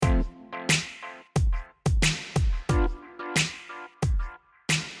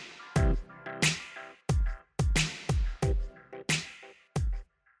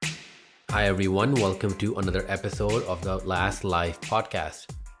Hi, everyone. Welcome to another episode of the Last Life podcast.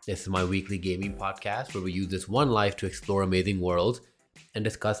 This is my weekly gaming podcast where we use this one life to explore amazing worlds and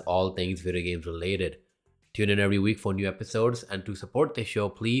discuss all things video games related. Tune in every week for new episodes. And to support this show,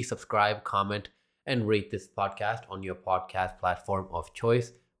 please subscribe, comment, and rate this podcast on your podcast platform of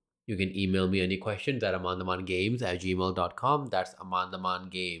choice. You can email me any questions at amandamangames@gmail.com. That's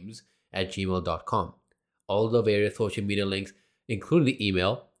amandamangames@gmail.com. All the various social media links, including the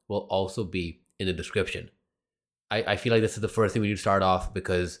email, will also be in the description. I feel like this is the first thing we need to start off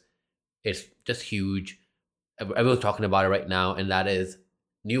because it's just huge. Everyone's talking about it right now, and that is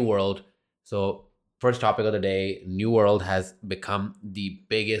New World. So, first topic of the day, New World has become the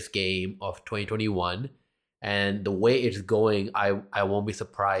biggest game of 2021. And the way it's going, I won't be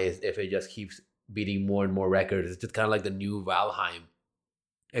surprised if it just keeps beating more and more records. It's just kind of like the new Valheim.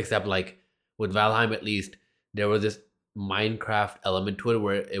 Except like with Valheim, at least, there was this Minecraft element to it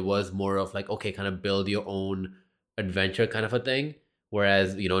where it was more of like, okay, kind of build your own adventure kind of a thing.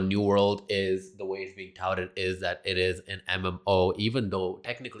 Whereas, New World is the way it's being touted is that it is an MMO, even though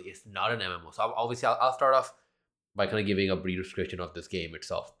technically it's not an MMO. So obviously, I'll start off by kind of giving a brief description of this game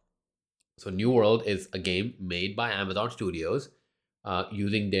itself. So New World is a game made by Amazon Studios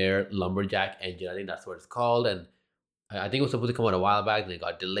using their Lumberjack engine. I think that's what it's called. And I think it was supposed to come out a while back, then it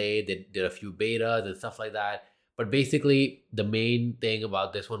got delayed. They did a few betas and stuff like that. But basically, the main thing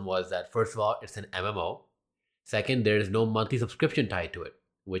about this one was that, first of all, it's an MMO. Second, there is no monthly subscription tied to it,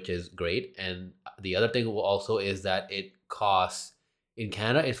 which is great. And the other thing also is that it costs, in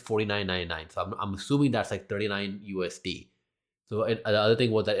Canada, it's $49.99. So I'm assuming that's like 39 USD. So the other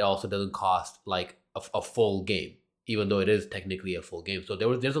thing was that it also doesn't cost like a full game, even though it is technically a full game. So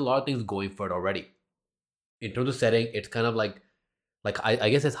there's a lot of things going for it already. In terms of setting, it's kind of like I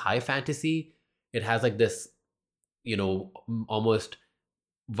guess it's high fantasy. It has like this, almost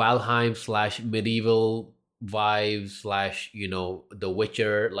Valheim / medieval vibes / The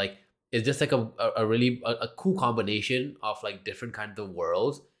Witcher. Like it's just like a really a cool combination of like different kinds of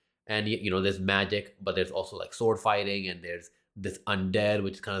worlds. And there's magic, but there's also like sword fighting, and there's this undead,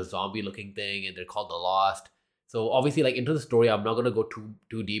 which is kind of zombie looking thing, and they're called the Lost. So obviously, like into the story, I'm not gonna go too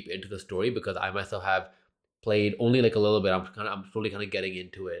deep into the story because I myself have played only like a little bit. I'm slowly kind of getting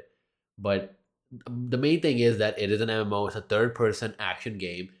into it. But the main thing is that it is an MMO. It's a third person action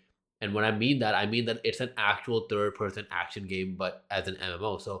game. And when I mean that it's an actual third person action game, but as an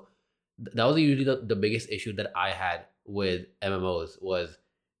MMO. So that was usually the biggest issue that I had with MMOs was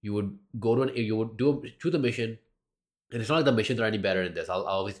you would choose a mission, and it's not like the missions are any better in this. I'll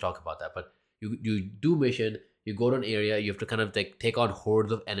always talk about that, but you do mission, you go to an area, you have to kind of like take on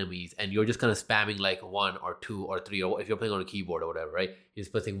hordes of enemies, and you're just kind of spamming like one or two or three, or if you're playing on a keyboard or whatever, right? You're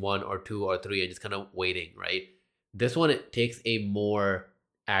just pressing one or two or three and just kind of waiting, right? This one, it takes a more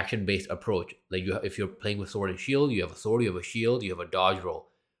action-based approach. Like if you're playing with sword and shield, you have a sword, you have a shield, you have a dodge roll.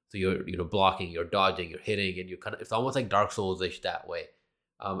 So you're blocking, you're dodging, you're hitting, and it's almost like Dark Souls-ish that way.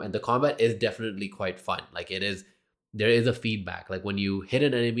 And the combat is definitely quite fun. Like there is a feedback. Like when you hit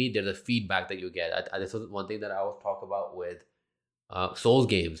an enemy, there's a feedback that you get. This was one thing that I always talk about with Souls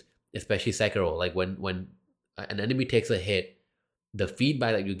games, especially Sekiro. Like when an enemy takes a hit, the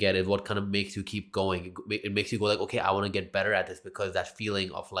feedback that you get is what kind of makes you keep going. It makes you go like, okay, I want to get better at this, because that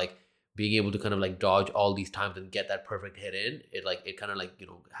feeling of like being able to kind of like dodge all these times and get that perfect hit in, it kind of like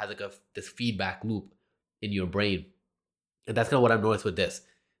has like this feedback loop in your brain. And that's kind of what I've noticed with this.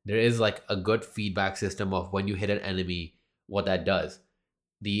 There is like a good feedback system of when you hit an enemy, what that does.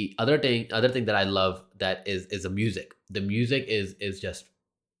 The other thing that I love that is the music. The music is just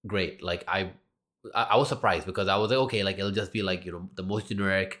great. Like I was surprised because I was like, okay, like it'll just be like the most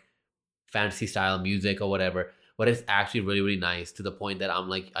generic fantasy style music or whatever, but it's actually really really nice to the point that I'm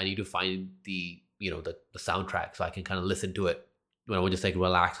like, I need to find the soundtrack so I can kind of listen to it when I want to just like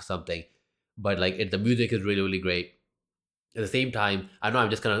relax or something. But like the music is really really great. At the same time, I know I'm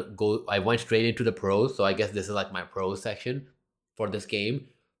just gonna go. I went straight into the pros, so I guess this is like my pros section for this game.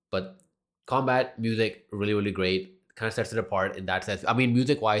 But combat, music, really, really great. Kind of sets it apart in that sense. I mean,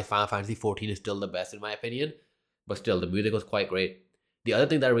 music-wise, Final Fantasy 14 is still the best in my opinion, but still, the music was quite great. The other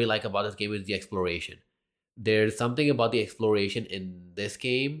thing that I really like about this game is the exploration. There's something about the exploration in this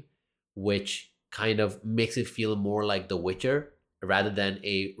game which kind of makes it feel more like The Witcher rather than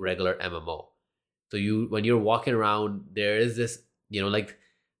a regular MMO. So when you're walking around, there is this, like,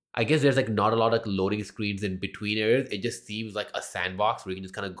 I guess there's like not a lot of loading screens in between areas. It just seems like a sandbox where you can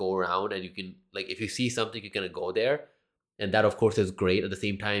just kind of go around, and you can, like, if you see something, you're gonna go there. And that of course is great. At the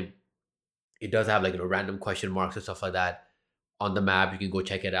same time, it does have like random question marks and stuff like that on the map. You can go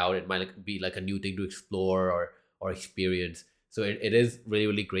check it out. It might be like a new thing to explore or experience. So it is really,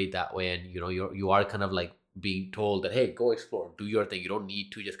 really great that way. And you are kind of like being told that, hey, go explore, do your thing. You don't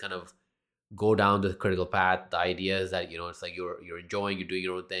need to just kind of go down the critical path. The idea is that it's like you're enjoying, you're doing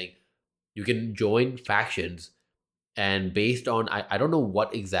your own thing. You can join factions, and based on I don't know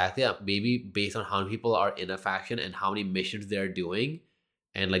what exactly, maybe based on how many people are in a faction and how many missions they're doing,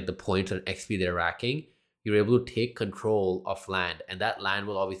 and like the points and XP they're racking, you're able to take control of land, and that land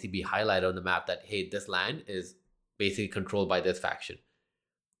will obviously be highlighted on the map that, hey, this land is basically controlled by this faction.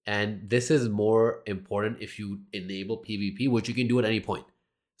 And this is more important if you enable PvP, which you can do at any point.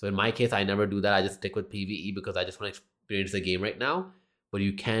 So in my case, I never do that. I just stick with PvE because I just want to experience the game right now. But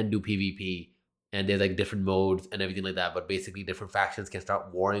you can do PvP, and there's like different modes and everything like that. But basically, different factions can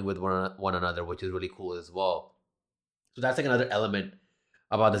start warring with one another, which is really cool as well. So that's like another element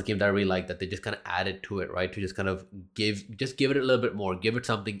about this game that I really like, that they just kind of added to it, right? To just kind of give it a little bit more, give it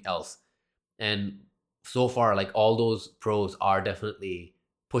something else. And so far, like, all those pros are definitely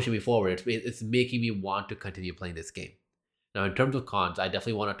pushing me forward. It's making me want to continue playing this game. Now, in terms of cons, I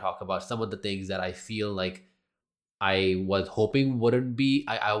definitely want to talk about some of the things that I feel like I was hoping wouldn't be.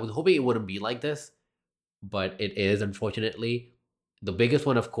 I was hoping it wouldn't be like this, but it is, unfortunately. The biggest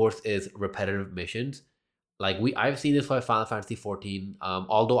one, of course, is repetitive missions. Like, I've seen this for Final Fantasy 14.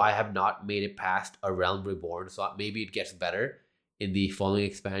 Although I have not made it past A Realm Reborn, so maybe it gets better in the following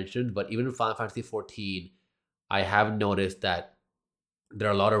expansions. But even in Final Fantasy 14, I have noticed that there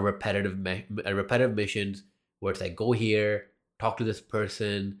are a lot of repetitive missions where it's like, go here, talk to this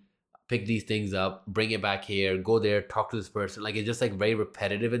person, pick these things up, bring it back here, go there, talk to this person. Like, it's just like very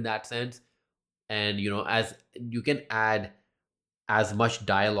repetitive in that sense. And as you can add as much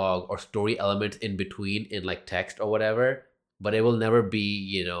dialogue or story elements in between in like text or whatever, but it will never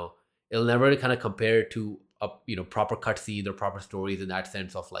be, it'll never kind of compare to a proper cutscenes or proper stories in that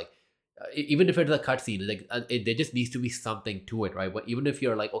sense of like, even if it's a cutscene, like, there just needs to be something to it, right? But even if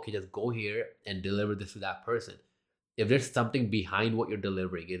you're like, okay, just go here and deliver this to that person, if there's something behind what you're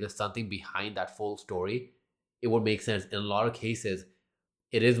delivering, if there's something behind that full story, it would make sense. In a lot of cases,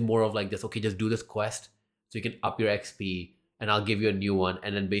 it is more of like this, okay, just do this quest so you can up your XP, and I'll give you a new one,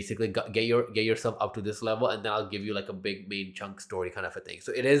 and then basically get yourself up to this level, and then I'll give you like a big main chunk story kind of a thing.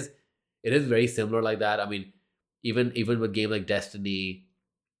 So it is very similar like that. I mean, even with game like Destiny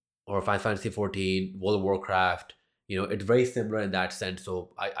or Final Fantasy 14, World of Warcraft, it's very similar in that sense. So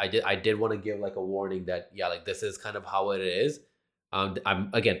I did want to give like a warning that, yeah, like, this is kind of how it is. I've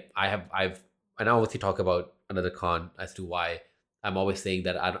and I obviously talk about another con as to why I'm always saying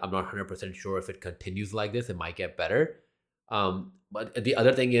that I'm not 100% sure if it continues like this, it might get better. But the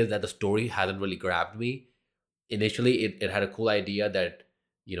other thing is that the story hasn't really grabbed me. Initially, it had a cool idea that,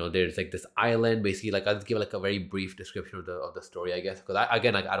 there's like this island. Basically, like, I'll just give like a very brief description of the story, I guess, because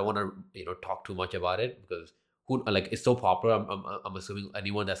again, like, I don't want to talk too much about it, because who, like, it's so popular. I'm assuming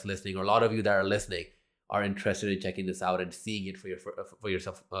anyone that's listening, or a lot of you that are listening, are interested in checking this out and seeing it for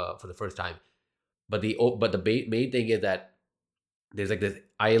yourself for the first time. But the main thing is that there's like this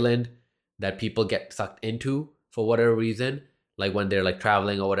island that people get sucked into for whatever reason, like when they're like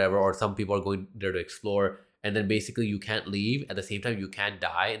traveling or whatever, or some people are going there to explore, and then basically you can't leave. At the same time, you can't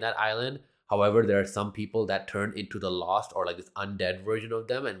die in that island. However, there are some people that turn into the lost, or like this undead version of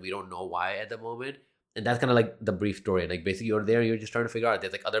them, and we don't know why at the moment. And that's kind of like the brief story. Like, basically, you're there, you're just trying to figure out,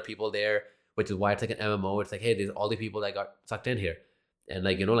 there's like other people there, which is why it's like an MMO. It's like, hey, there's all the people that got sucked in here, and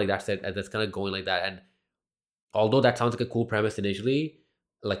like, like, that's it. And that's kind of going like that. And although that sounds like a cool premise initially,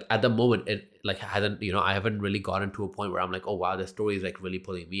 like, at the moment, it like hasn't, I haven't really gotten to a point where I'm like, oh wow, the story is like really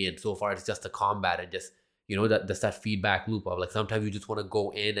pulling me in. So far, it's just the combat, and just, that feedback loop of like, sometimes you just want to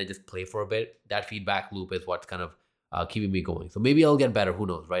go in and just play for a bit. That feedback loop is what's kind of keeping me going. So maybe I'll get better, who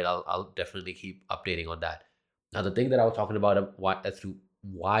knows, right? I'll definitely keep updating on that. Now, the thing that I was talking about, as to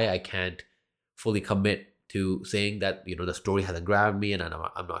why I can't fully commit to saying that, the story hasn't grabbed me, and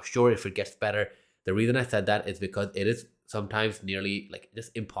I'm not sure if it gets better. The reason I said that is because it is sometimes nearly like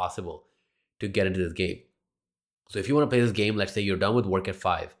just impossible to get into this game. So if you want to play this game, let's say you're done with work at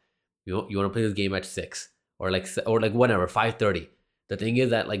 5, you want to play this game at 6, or like whenever, 5:30. The thing is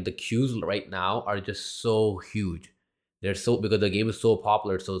that, like, the queues right now are just so huge. They're so, because the game is so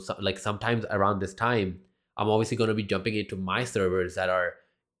popular. So, like, sometimes around this time, I'm obviously going to be jumping into my servers that are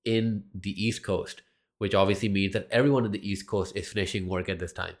in the East Coast, which obviously means that everyone in the East Coast is finishing work at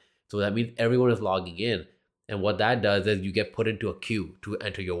this time. So that means everyone is logging in. And what that does is you get put into a queue to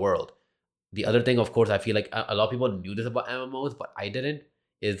enter your world. The other thing, of course, I feel like a lot of people knew this about MMOs, but I didn't,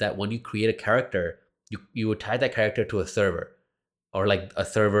 is that when you create a character, you attach that character to a server, or like a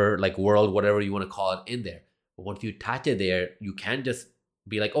server, like world, whatever you want to call it, in there. But once you attach it there, you can't just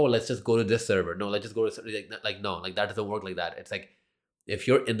be like, oh, let's just go to this server. No, let's just go to like no, like that doesn't work like that. It's like if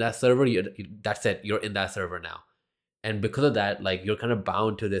you're in that server, that's it. You're in that server now, and because of that, like you're kind of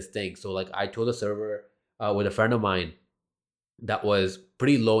bound to this thing. So like I chose a server with a friend of mine that was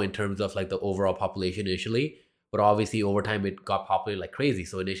pretty low in terms of like the overall population initially, but obviously over time it got popular like crazy.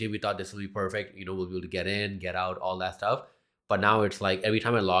 So initially we thought this will be perfect, we'll be able to get in, get out, all that stuff. But now it's like every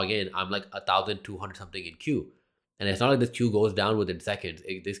time I log in, I'm like 1,200 something in queue, and it's not like this queue goes down within seconds.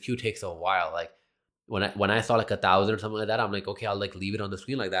 This queue takes a while. Like when I saw like 1,000 or something like that, I'm like, okay, I'll like leave it on the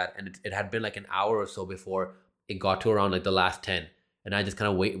screen like that, and it had been like an hour or so before it got to around like the last 10, and I just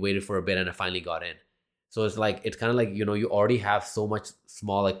kind of waited for a bit, and I finally got in. So it's like it's kind of like you already have so much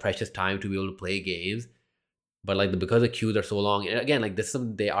small like precious time to be able to play games, but like because the queues are so long, and again like this is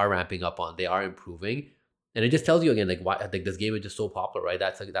something they are ramping up on, they are improving, and it just tells you again like why like this game is just so popular, right?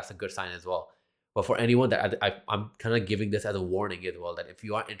 That's a good sign as well. But for anyone that I'm kind of giving this as a warning as well, that if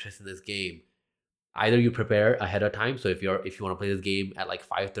you are interested in this game, either you prepare ahead of time. So if you want to play this game at like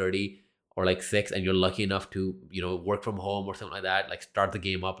 5:30 or like 6, and you're lucky enough to work from home or something like that, like start the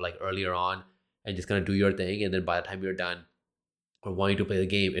game up like earlier on and just kind of do your thing, and then by the time you're done or wanting to play the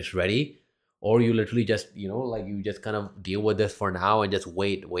game, it's ready. Or you literally just like you just kind of deal with this for now and just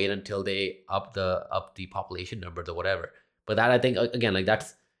wait until they up the population numbers or whatever. But that, I think, again, like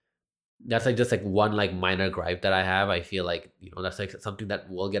that's like just like one like minor gripe that I have. I feel like that's like something that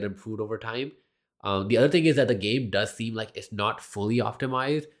will get improved over time. The other thing is that the game does seem like it's not fully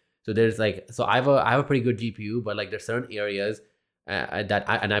optimized. So there's like, so I have a pretty good GPU, but like there's certain areas and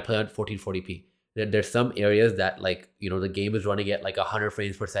I play on 1440p. There's some areas that like the game is running at like 100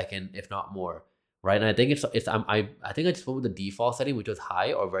 frames per second, if not more, right? And I think I think I just went with the default setting, which was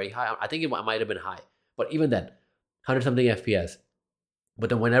high or very high. I think it might have been high, but even then, 100 something FPS. But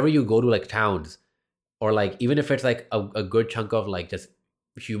then whenever you go to like towns, or like even if it's like a good chunk of like just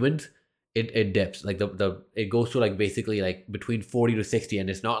humans, it dips. Like the it goes to like basically like between 40 to 60, and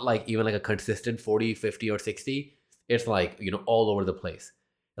it's not like even like a consistent 40, 50, or 60. It's like all over the place.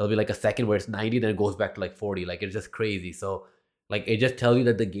 It'll be like a second where it's 90, then it goes back to like 40. Like it's just crazy. So like it just tells you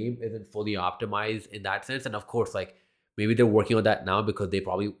that the game isn't fully optimized in that sense. And of course, like maybe they're working on that now because they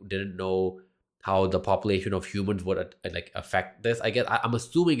probably didn't know how the population of humans would like affect this. I guess I'm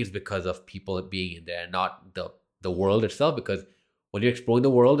assuming it's because of people being in there, not the world itself. Because when you're exploring the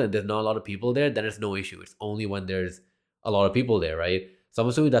world and there's not a lot of people there, then it's no issue. It's only when there's a lot of people there, right? So I'm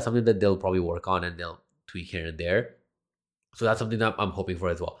assuming that's something that they'll probably work on and they'll tweak here and there. So that's something that I'm hoping for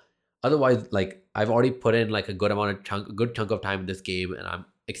as well. Otherwise, like I've already put in like a good chunk of time in this game, and I'm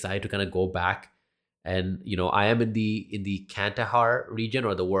excited to kind of go back. And I am in the Kandahar region,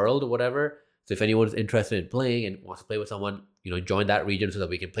 or the world or whatever. So if anyone's interested in playing and wants to play with someone, join that region so that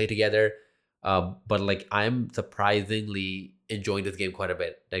we can play together. But like I'm surprisingly enjoying this game quite a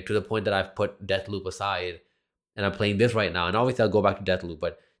bit, like to the point that I've put Deathloop aside and I'm playing this right now. And obviously I'll go back to Deathloop,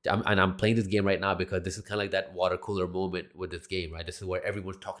 but I'm playing this game right now because this is kind of like that water cooler moment with this game, right? This is where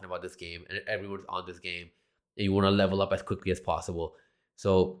everyone's talking about this game and everyone's on this game, and you want to level up as quickly as possible.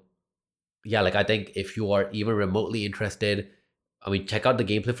 So yeah, like I think if you are even remotely interested, I mean, check out the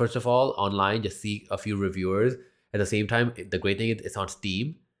gameplay first of all online. Just see a few reviewers. At the same time, the great thing is it's on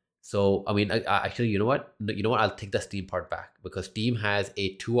Steam. So I mean, actually, you know what? I'll take the Steam part back, because Steam has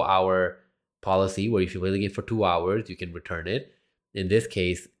a 2 hour policy where if you play the game for 2 hours, you can return it. In this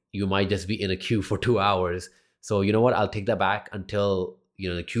case, you might just be in a queue for 2 hours. So you know what? I'll take that back until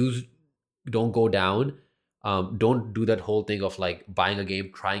the queues don't go down. Don't do that whole thing of like buying a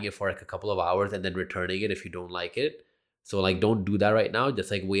game, trying it for like a couple of hours, and then returning it if you don't like it. So like don't do that right now.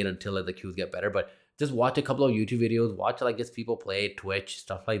 Just like wait until like the queues get better. But just watch a couple of YouTube videos, watch like just people play, Twitch,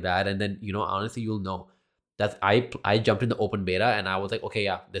 stuff like that, and then honestly you'll know. That's I jumped in the open beta and I was like, okay,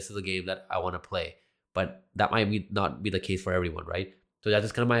 yeah, this is a game that I want to play. But that might not be the case for everyone, right? So that's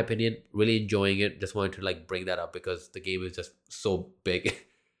just kind of my opinion. Really enjoying it. Just wanted to like bring that up because the game is just so big.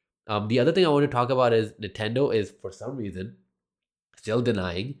 The other thing I want to talk about is Nintendo is for some reason still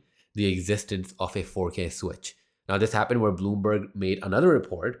denying the existence of a 4K Switch. Now, this happened where Bloomberg made another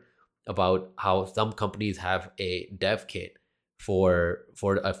report about how some companies have a dev kit for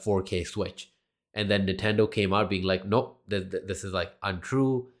a 4K Switch, and then Nintendo came out being like, nope, this is like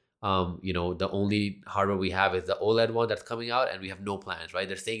untrue. The only hardware we have is the OLED one that's coming out, and we have no plans, right?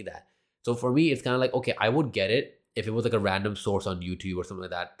 They're saying that. So for me, it's kind of like, okay, I would get it if it was like a random source on YouTube or something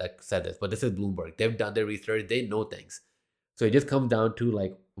like that said this, but this is Bloomberg. They've done their research. They know things. So it just comes down to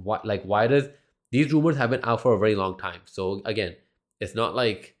like why does these rumors have been out for a very long time. So again, it's not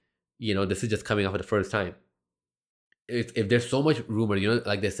like this is just coming out for the first time. If there's so much rumor,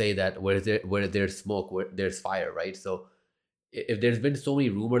 like they say that where there's smoke, where there's fire, right? So if there's been so many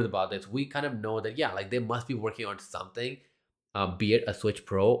rumors about this, we kind of know that yeah, like they must be working on something, be it a Switch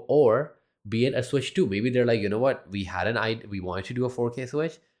Pro or be it a Switch 2. Maybe they're like, you know what, we had an idea, we wanted to do a 4K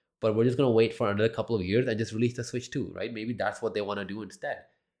Switch, but we're just gonna wait for another couple of years and just release the Switch 2, right? Maybe that's what they want to do instead.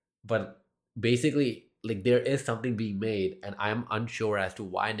 But basically, like there is something being made, and I'm unsure as to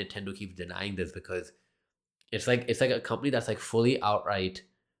why Nintendo keeps denying this, because it's like a company that's like fully outright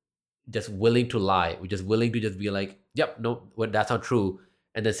just willing to lie, just willing to just be like, yep, no, that's not true.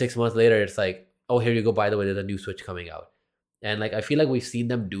 And then 6 months later, it's like, oh, here you go. By the way, there's a new Switch coming out. And like, I feel like we've seen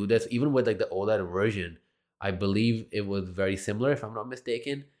them do this even with like the OLED version. I believe it was very similar, if I'm not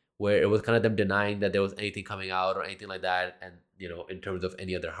mistaken, where it was kind of them denying that there was anything coming out or anything like that. And, in terms of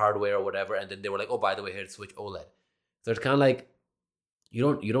any other hardware or whatever. And then they were like, oh, by the way, here's Switch OLED. So it's kind of like, you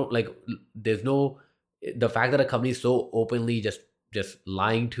don't like, there's no, the fact that a company is so openly just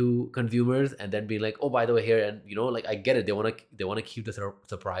lying to consumers and then being like, oh, by the way, here, and like, I get it, they want to keep the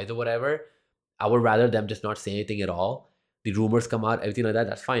surprise or whatever. I would rather them just not say anything at all. The rumors come out, everything like that,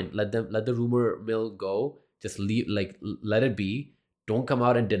 that's fine. Let the rumor mill go. Just leave, like, let it be. Don't come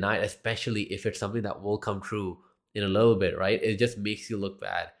out and deny it, especially if it's something that will come true in a little bit, right? It just makes you look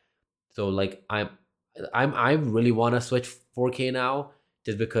bad. So like, I really want to switch 4K now,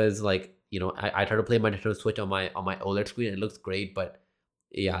 just because, like, I try to play my Nintendo Switch on my OLED screen and it looks great, but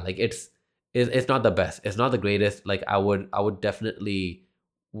yeah, like, it's not the best, it's not the greatest. Like, I would definitely,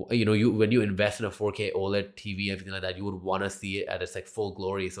 you when you invest in a 4K OLED TV, everything like that, you would want to see it at its like full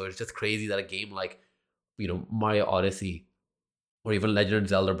glory. So it's just crazy that a game like, Mario Odyssey or even Legend of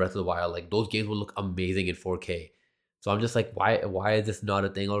Zelda Breath of the Wild, like those games will look amazing in 4K. So I'm just like, why is this not a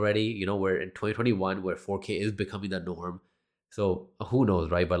thing already? We're in 2021 where 4K is becoming the norm. So who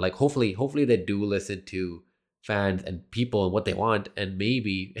knows, right? But like, hopefully they do listen to fans and people and what they want, and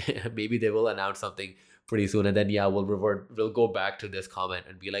maybe maybe they will announce something pretty soon, and then yeah, we'll go back to this comment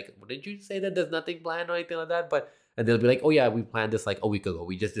and be like, well, didn't you say that there's nothing planned or anything like that? But and they'll be like, oh yeah, we planned this like a week ago.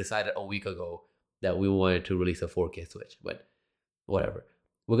 We just decided a week ago that we wanted to release a 4K Switch, but whatever.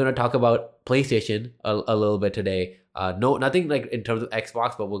 We're gonna talk about PlayStation a little bit today. No, nothing like in terms of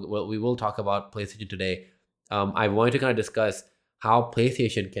Xbox, but we will talk about PlayStation today. I wanted to kind of discuss how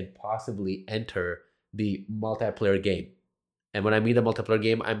PlayStation can possibly enter the multiplayer game. And when I mean the multiplayer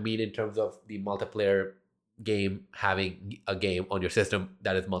game, I mean in terms of the multiplayer game having a game on your system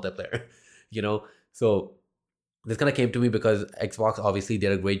that is multiplayer. So this kind of came to me because Xbox obviously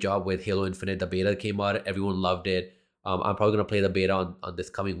did a great job with Halo Infinite. The beta came out, everyone loved it. I'm probably gonna play the beta on this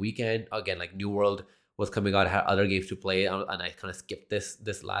coming weekend. Again, like New World was coming out, I had other games to play, and I kind of skipped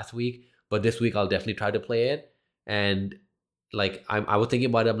this last week. But this week I'll definitely try to play it. And like, I was thinking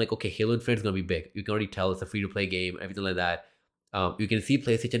about it. I'm like, okay, Halo Infinite is gonna be big. You can already tell it's a free to play game, everything like that. You can see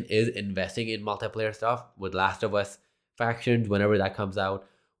PlayStation is investing in multiplayer stuff with Last of Us factions whenever that comes out,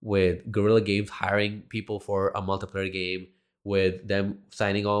 with Guerrilla Games hiring people for a multiplayer game, with them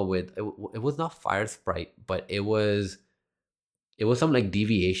signing on with it was not Fire Sprite, but it was some like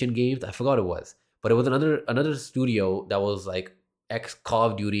Deviation Games. I forgot it was, but it was another studio that was like ex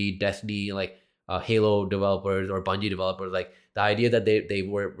Call of Duty, Destiny, like Halo developers or Bungie developers. Like the idea that they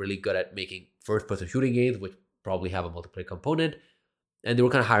were really good at making first person shooting games, which probably have a multiplayer component, and they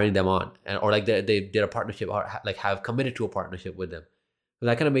were kind of hiring them on, and or like they did a partnership or like have committed to a partnership with them. So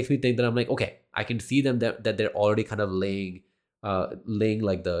that kind of makes me think that I'm like, okay, I can see them that they're already kind of laying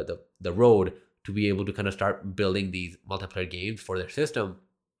like the road to be able to kind of start building these multiplayer games for their system.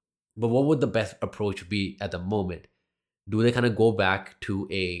 But what would the best approach be at the moment? Do they kind of go back to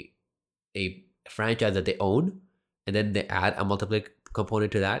a franchise that they own, and then they add a multiplayer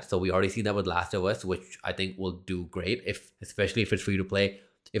component to that? So we already seen that with Last of Us, which I think will do great, especially if it's free to play.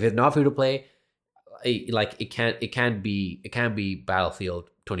 If it's not free to play, like it can't be Battlefield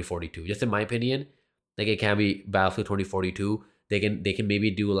 2042. Just in my opinion, like it can be Battlefield 2042. They can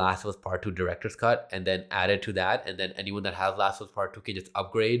maybe do Last of Us Part 2 director's cut and then add it to that, and then anyone that has Last of Us Part 2 can just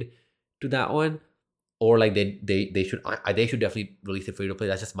upgrade to that one. Or like they should definitely release it free to play.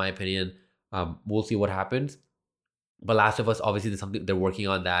 That's just my opinion. We'll see what happens. But Last of Us, obviously, there's something they're working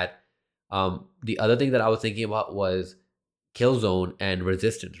on that. The other thing that I was thinking about was Killzone and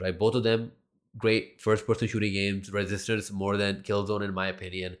Resistance, right? Both of them great first person shooting games. Resistance more than Killzone in my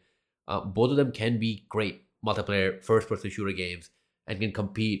opinion. Both of them can be great multiplayer first person shooter games and can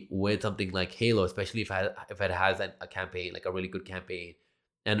compete with something like Halo, especially if it has a campaign, like a really good campaign.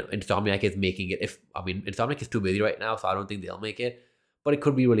 And Insomniac is making it. Insomniac is too busy right now, so I don't think they'll make it. But it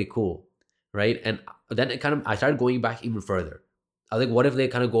could be really cool, right? And then I started going back even further. I was like, what if they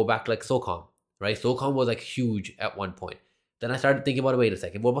kind of go back like SOCOM, right? SOCOM was like huge at one point. Then I started thinking about, wait a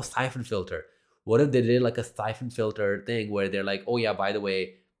second, what about Siphon Filter? What if they did like a siphon filter thing where they're like, oh yeah, by the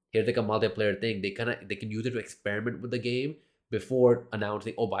way, here's like a multiplayer thing. They can use it to experiment with the game before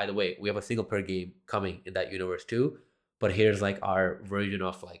announcing, oh by the way, we have a single player game coming in that universe too. But here's like our version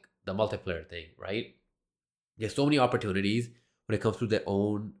of like the multiplayer thing, right? There's so many opportunities when it comes to their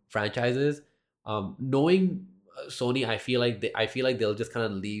own franchises. Knowing Sony, I feel like they'll just kind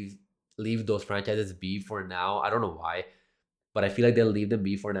of leave those franchises be for now. I don't know why, but I feel like they'll leave them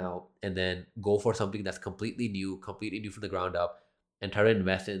be for now and then go for something that's completely new from the ground up, and try to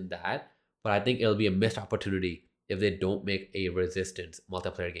invest in that. But I think it'll be a missed opportunity if they don't make a Resistance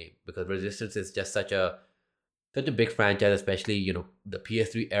multiplayer game, because Resistance is just such a big franchise, especially the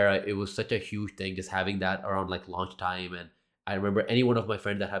PS3 era. It was such a huge thing just having that around like launch time. And I remember any one of my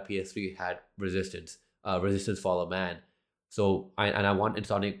friends that had PS3 had Resistance Fall of Man. So I want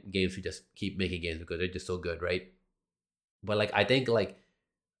Insomniac Games to just keep making games because they're just so good, right? But like I think like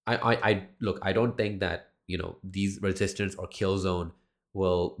I look, I don't think that these Resistance or Killzone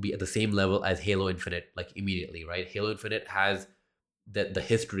will be at the same level as Halo Infinite like immediately, right? Halo Infinite has the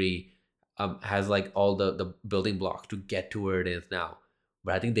history, has like all the building blocks to get to where it is now.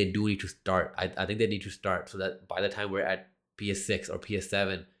 But I think they do need to start. I think they need to start so that by the time we're at PS6 or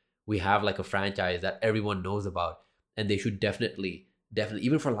PS7, we have like a franchise that everyone knows about. And they should definitely,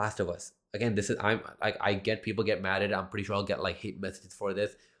 even for Last of Us. Again, this is I'm like I get people get mad at it. I'm pretty sure I'll get like hate messages for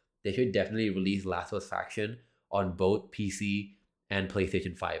this. They should definitely release Last of Us Faction on both PC and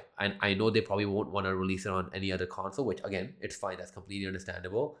PlayStation 5. And I know they probably won't want to release it on any other console, which again, it's fine. That's completely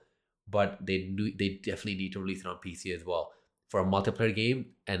understandable. But they definitely need to release it on PC as well for a multiplayer game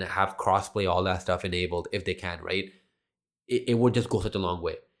and have crossplay, all that stuff enabled if they can, right? It would just go such a long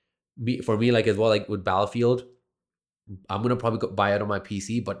way. For me, like as well, like with Battlefield, I'm gonna probably buy it on my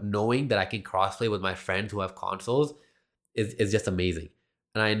PC, but knowing that I can crossplay with my friends who have consoles is just amazing.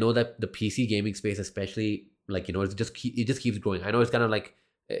 And I know that the PC gaming space, especially like it just keeps growing. I know it's kind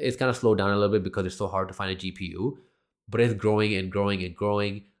of slowed down a little bit because it's so hard to find a GPU, but it's growing and growing and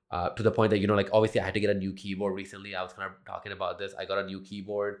growing. To the point that like obviously I had to get a new keyboard recently. I was kind of talking about this. I got a new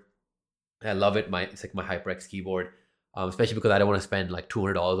keyboard. I love it. It's like my HyperX keyboard, especially because I don't want to spend like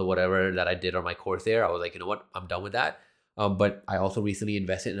 $200 or whatever that I did on my Corsair. I was like, you know what, I'm done with that. But I also recently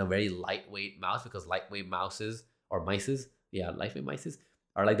invested in a very lightweight mouse, because lightweight mouses or mices, yeah, lightweight mices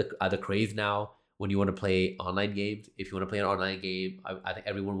are like the craze now when you want to play online games. If you want to play an online game, I think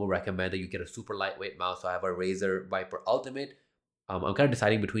everyone will recommend that you get a super lightweight mouse. So I have a Razer Viper Ultimate. I'm kind of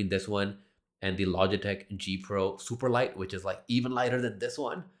deciding between this one and the Logitech G Pro Superlight, which is like even lighter than this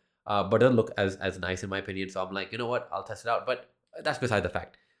one, but doesn't look as nice in my opinion. So I'm like, you know what, I'll test it out. But that's beside the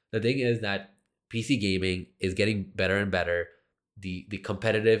fact. The thing is that PC gaming is getting better and better. The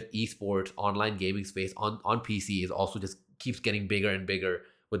competitive esports online gaming space on PC is also just keeps getting bigger and bigger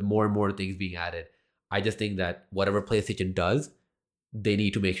with more and more things being added. I just think that whatever PlayStation does, they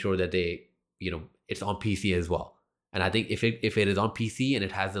need to make sure that it's on PC as well. And I think if it is on PC and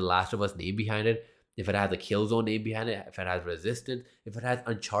it has the Last of Us name behind it, if it has a Killzone name behind it, if it has Resistance, if it has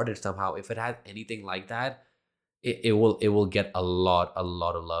Uncharted somehow, if it has anything like that, it will get a lot of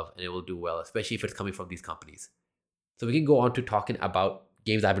love, and it will do well, especially if it's coming from these companies. So we can go on to talking about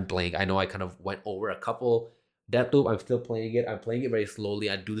games I've been playing. I know I kind of went over a couple. Deathloop, I'm still playing it. I'm playing it very slowly.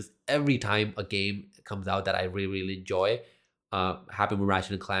 I do this every time a game comes out that I really enjoy. Happened with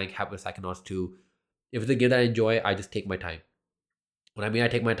Ratchet and Clank, happened with Psychonauts 2. If it's a game that I enjoy, I just take my time. When I mean I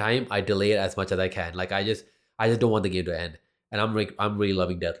take my time, I delay it as much as I can. Like I just don't want the game to end. And I'm really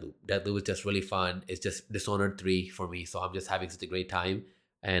loving Deathloop. Deathloop is just really fun. It's just Dishonored 3 for me, so I'm just having such a great time.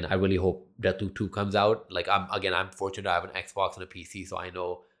 And I really hope Deathloop 2 comes out. Like I'm fortunate I have an Xbox and a PC, so I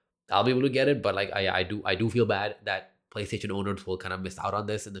know I'll be able to get it. But like I do feel bad that PlayStation owners will kind of miss out on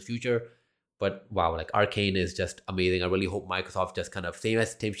this in the future. But wow, like Arcane is just amazing. I really hope Microsoft just kind of, same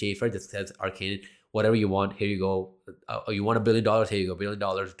as Tim Schafer, just says Arcane, whatever you want, here you go. You want $1 billion, here you go, $1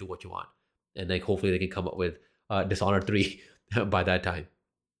 billion, do what you want. And like hopefully they can come up with Dishonored 3 by that time.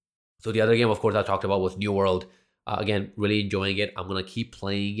 So the other game, of course, I talked about was New World. Again, really enjoying it. I'm gonna keep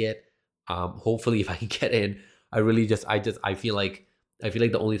playing it. Hopefully, if I can get in, I feel like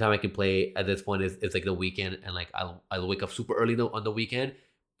the only time I can play at this point is like the weekend, and like I'll wake up super early on the weekend,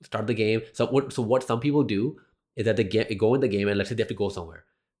 start the game. So what some people do is that they go in the game, and let's say they have to go somewhere.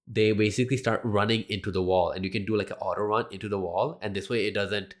 They basically start running into the wall, and you can do like an auto run into the wall, and this way it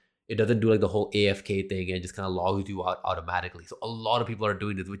doesn't do like the whole AFK thing and just kind of logs you out automatically. So a lot of people are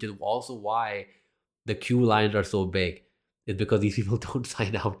doing this, which is also why the queue lines are so big. It's because these people don't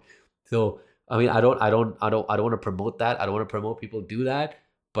sign out. So I mean, I don't want to promote that. I don't want to promote people do that.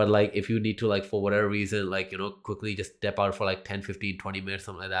 But like if you need to, like for whatever reason, like quickly just step out for like 10, 15, 20 minutes,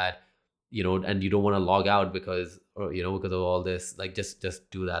 something like that, and you don't want to log out because, or because of all this, like just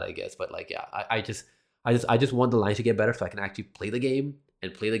do that, I guess. But like, yeah, I just want the lines to get better so I can actually play the game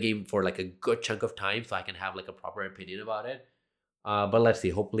and play the game for like a good chunk of time so I can have like a proper opinion about it. But let's see.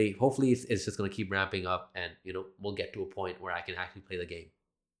 Hopefully it's just gonna keep ramping up, and we'll get to a point where I can actually play the game.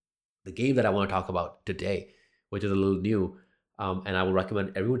 The game that I want to talk about today, which is a little new, and I would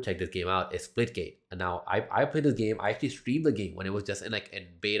recommend everyone check this game out, is Splitgate. And now I played this game. I actually streamed the game when it was just in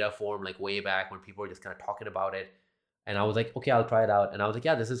beta form, like way back when people were just kind of talking about it. And I was like, okay, I'll try it out. And I was like,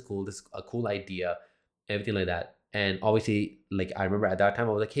 yeah, this is cool. This is a cool idea, everything like that. And obviously, like I remember at that time,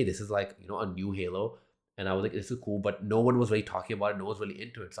 I was like, hey, this is like a new Halo, and I was like, this is cool. But no one was really talking about it. No one was really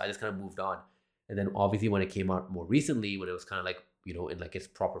into it. So I just kind of moved on. And then obviously when it came out more recently, when it was kind of like in like its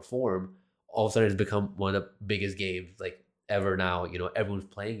proper form, all of a sudden it's become one of the biggest games like ever now. Everyone's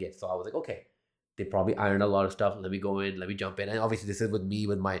playing it. So I was like, okay, they probably ironed a lot of stuff. Let me go in, let me jump in. And obviously this is with me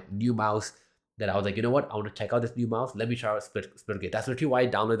with my new mouse, that I was like, you know what? I want to check out this new mouse. Let me try out Splitgate. That's literally why I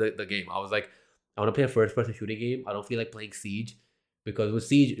downloaded the game. I was like, I want to play a first-person shooting game. I don't feel like playing Siege, because with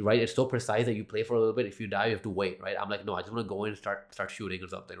Siege, right, it's so precise that you play for a little bit. If you die, you have to wait, right? I'm like, no, I just want to go in and start shooting or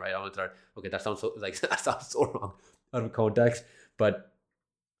something, right? I want to start. Okay, that sounds so like that sounds so wrong out of context, but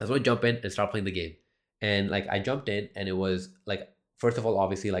I just want to jump in and start playing the game. And like I jumped in, and it was like, first of all,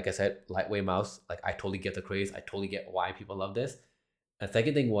 obviously, like I said, lightweight mouse. Like I totally get the craze. I totally get why people love this. And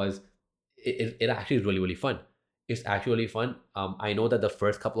second thing was, it actually is really, really fun. It's actually really fun. I know that the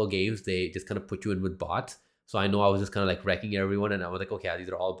first couple of games they just kind of put you in with bots, so I know I was just kind of like wrecking everyone, and I was like, okay, these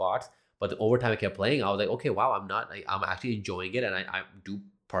are all bots. But over time I kept playing, I was like, okay, wow, I'm actually enjoying it, and I do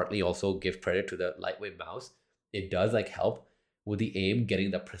partly also give credit to the lightweight mouse. It does like help with the aim, getting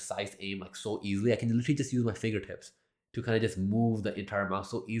the precise aim like so easily. I can literally just use my fingertips to kind of just move the entire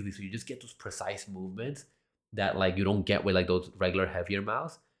mouse so easily. So you just get those precise movements that like you don't get with like those regular heavier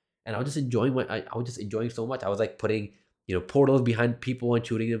mouse. And I was just enjoying I was just enjoying so much. I was like putting portals behind people and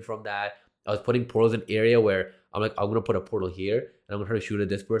shooting them from that. I was putting portals in area where I'm like, I'm gonna put a portal here and I'm gonna try to shoot at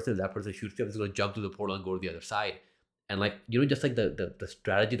this person. If that person shoots me, I'm just gonna jump through the portal and go to the other side. And like just like the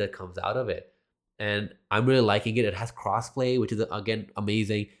strategy that comes out of it. And I'm really liking it. It has crossplay, which is again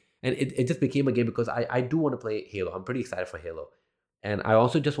amazing. And it just became a game because I do want to play Halo. I'm pretty excited for Halo. And I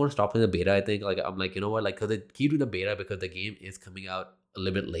also just want to stop playing the beta. I think like I'm like, you know what, like, because they keep doing the beta because the game is coming out a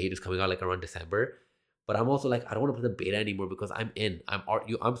little bit late. It's coming out like around December. But I'm also like, I don't want to play the beta anymore because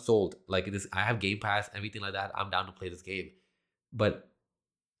I'm sold. Like this, I have Game Pass, everything like that. I'm down to play this game. But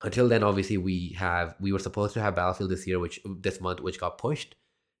until then, obviously we were supposed to have Battlefield this month, which got pushed.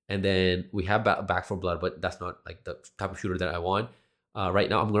 And then we have Back 4 Blood, but that's not like the type of shooter that I want. Right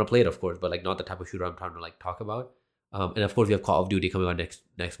now, I'm gonna play it, of course, but like not the type of shooter I'm trying to like talk about. And of course, we have Call of Duty coming out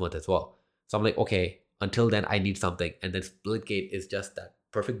next month as well. So I'm like, okay, until then, I need something. And then Splitgate is just that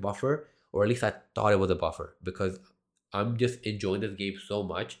perfect buffer, or at least I thought it was a buffer, because I'm just enjoying this game so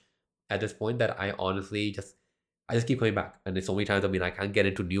much at this point that I honestly I just keep coming back. And there's so many times, I mean, I can't get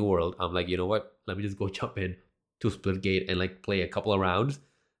into New World. I'm like, you know what? Let me just go jump in to Splitgate and like play a couple of rounds.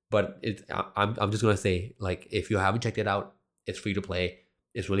 But I'm just gonna say, like, if you haven't checked it out, it's free to play.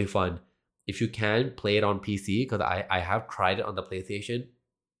 It's really fun. If you can, play it on PC, because I have tried it on the PlayStation,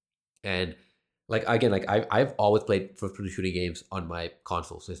 and like again, like I've always played first-person shooting games on my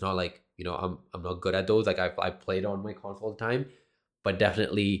console, so it's not like I'm not good at those. Like I've played on my console all the time, but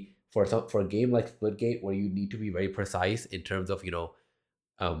definitely for a game like Splitgate, where you need to be very precise in terms of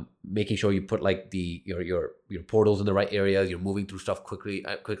making sure you put like your portals in the right areas, you're moving through stuff quickly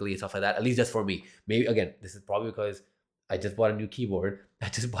and stuff like that. At least just for me. Maybe again, this is probably because I just bought a new keyboard, I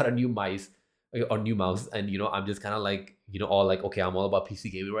just bought a new mice or new mouse, and I'm just kind of like all like, okay, I'm all about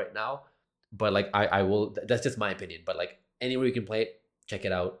PC gaming right now. But like I will, that's just my opinion. But like anywhere you can play it, check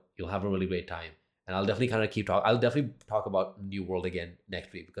it out. You'll have a really great time. And I'll definitely kind of I'll definitely talk about New World again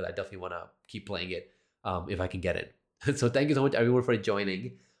next week, because I definitely want to keep playing it if I can get it. So thank you so much everyone for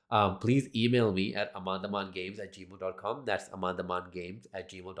joining. Please email me at amandamangames@gmail.com. That's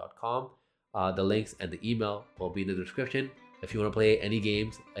amandamangames@gmail.com. The links and the email will be in the description. If you want to play any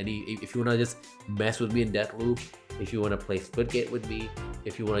games, if you want to just mess with me in Deathloop, if you want to play Splitgate with me,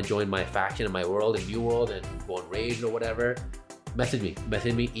 if you want to join my faction in my world, in New World, and go on Rage or whatever, message me,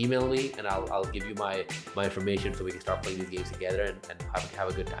 email me, and I'll give you my information so we can start playing these games together and have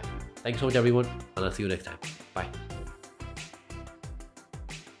a good time. Thanks so much, everyone, and I'll see you next time. Bye.